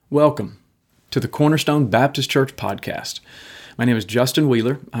Welcome to the Cornerstone Baptist Church podcast. My name is Justin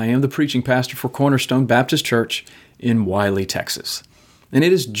Wheeler. I am the preaching pastor for Cornerstone Baptist Church in Wiley, Texas. And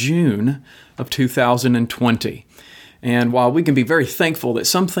it is June of 2020. And while we can be very thankful that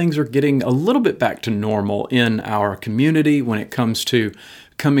some things are getting a little bit back to normal in our community when it comes to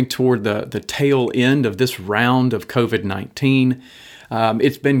coming toward the tail end of this round of COVID-19,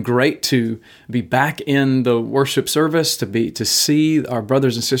 it's been great to be back in the worship service, to see our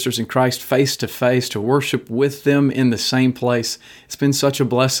brothers and sisters in Christ face to face, to worship with them in the same place. It's been such a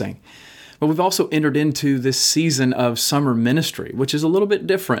blessing. But we've also entered into this season of summer ministry, which is a little bit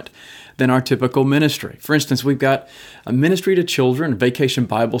different than our typical ministry. For instance, we've got a ministry to children, Vacation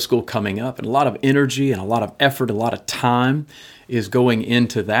Bible School coming up, and a lot of energy and a lot of effort, a lot of time is going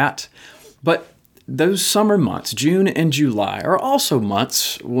into that. But those summer months, June and July, are also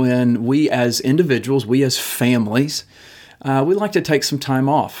months when we as individuals, we as families, we like to take some time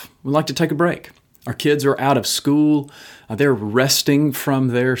off. We like to take a break. Our kids are out of school. They're resting from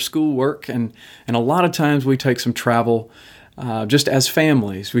their schoolwork. And a lot of times we take some travel just as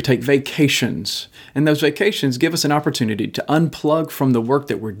families. We take vacations. And those vacations give us an opportunity to unplug from the work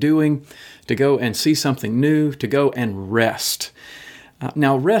that we're doing, to go and see something new, to go and rest.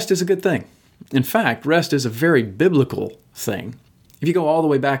 Now, rest is a good thing. In fact, rest is a very biblical thing. If you go all the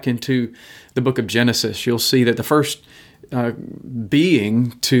way back into the book of Genesis, you'll see that the first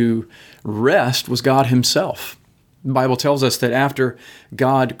being to rest was God himself. The Bible tells us that after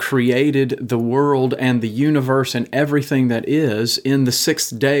God created the world and the universe and everything that is, in the 6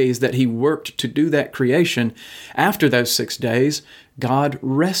 days that he worked to do that creation, after those 6 days, God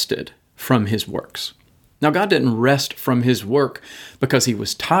rested from his works. Now, God didn't rest from his work because he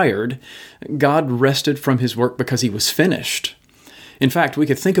was tired. God rested from his work because he was finished. In fact, we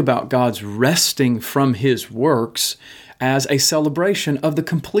could think about God's resting from his works as a celebration of the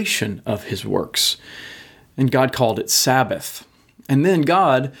completion of his works. And God called it Sabbath. And then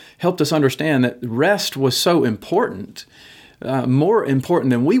God helped us understand that rest was so important, more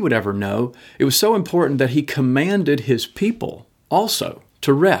important than we would ever know. It was so important that he commanded his people also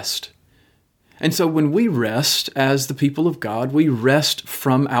to rest. And so when we rest as the people of God, we rest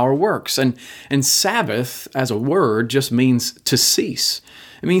from our works. And Sabbath, as a word, just means to cease.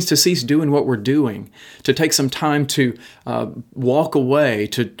 It means to cease doing what we're doing, to take some time to walk away.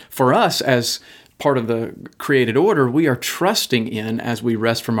 For us, as part of the created order, we are trusting in, as we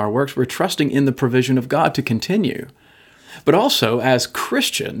rest from our works, we're trusting in the provision of God to continue. But also, as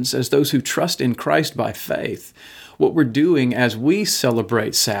Christians, as those who trust in Christ by faith, what we're doing as we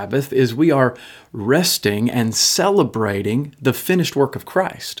celebrate Sabbath is we are resting and celebrating the finished work of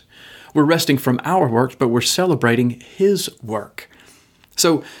Christ. We're resting from our works, but we're celebrating his work.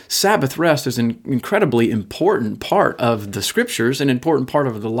 So Sabbath rest is an incredibly important part of the Scriptures, an important part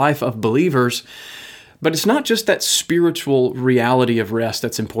of the life of believers. But it's not just that spiritual reality of rest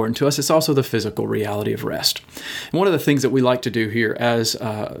that's important to us, it's also the physical reality of rest. And one of the things that we like to do here as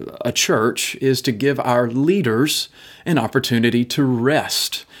a church is to give our leaders an opportunity to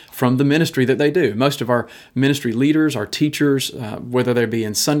rest from the ministry that they do. Most of our ministry leaders, our teachers, whether they be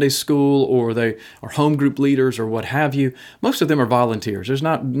in Sunday school or they are home group leaders or what have you, most of them are volunteers. There's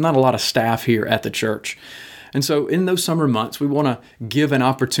not a lot of staff here at the church. And so in those summer months, we want to give an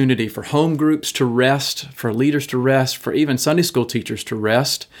opportunity for home groups to rest, for leaders to rest, for even Sunday school teachers to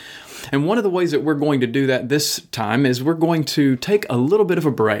rest. And one of the ways that we're going to do that this time is we're going to take a little bit of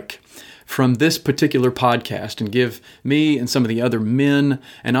a break from this particular podcast and give me and some of the other men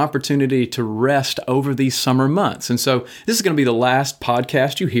an opportunity to rest over these summer months. And so this is going to be the last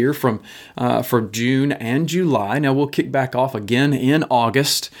podcast you hear from for June and July. Now we'll kick back off again in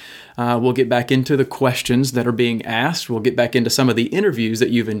August. We'll get back into the questions that are being asked. We'll get back into some of the interviews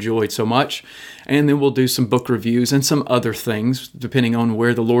that you've enjoyed so much. And then we'll do some book reviews and some other things, depending on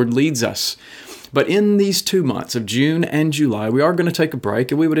where the Lord leads us. But in these 2 months of June and July, we are going to take a break,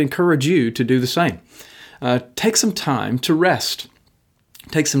 and we would encourage you to do the same. Take some time to rest.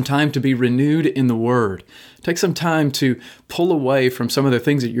 Take some time to be renewed in the Word. Take some time to pull away from some of the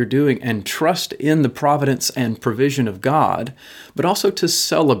things that you're doing and trust in the providence and provision of God, but also to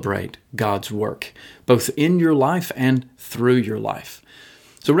celebrate God's work, both in your life and through your life.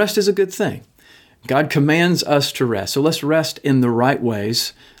 So rest is a good thing. God commands us to rest. So let's rest in the right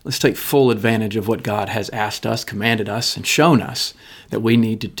ways. Let's take full advantage of what God has asked us, commanded us, and shown us that we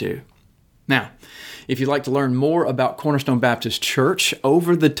need to do. Now, if you'd like to learn more about Cornerstone Baptist Church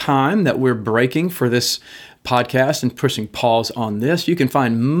over the time that we're breaking for this podcast and pushing pause on this, you can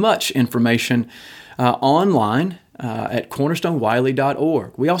find much information online at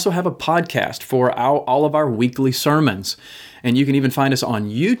cornerstonewiley.org. We also have a podcast for all of our weekly sermons. And you can even find us on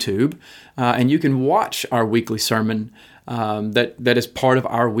YouTube, and you can watch our weekly sermon that is part of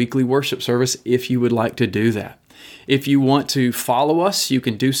our weekly worship service if you would like to do that. If you want to follow us, you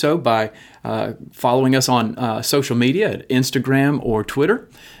can do so by following us on social media at Instagram or Twitter.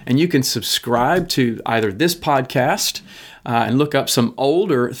 And you can subscribe to either this podcast and look up some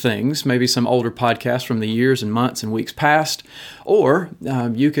older things, maybe some older podcasts from the years and months and weeks past, or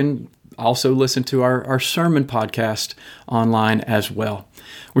you can also listen to our sermon podcast online as well.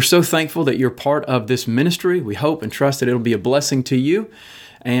 We're so thankful that you're part of this ministry. We hope and trust that it'll be a blessing to you,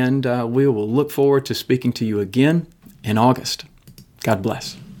 and we will look forward to speaking to you again in August. God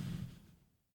bless.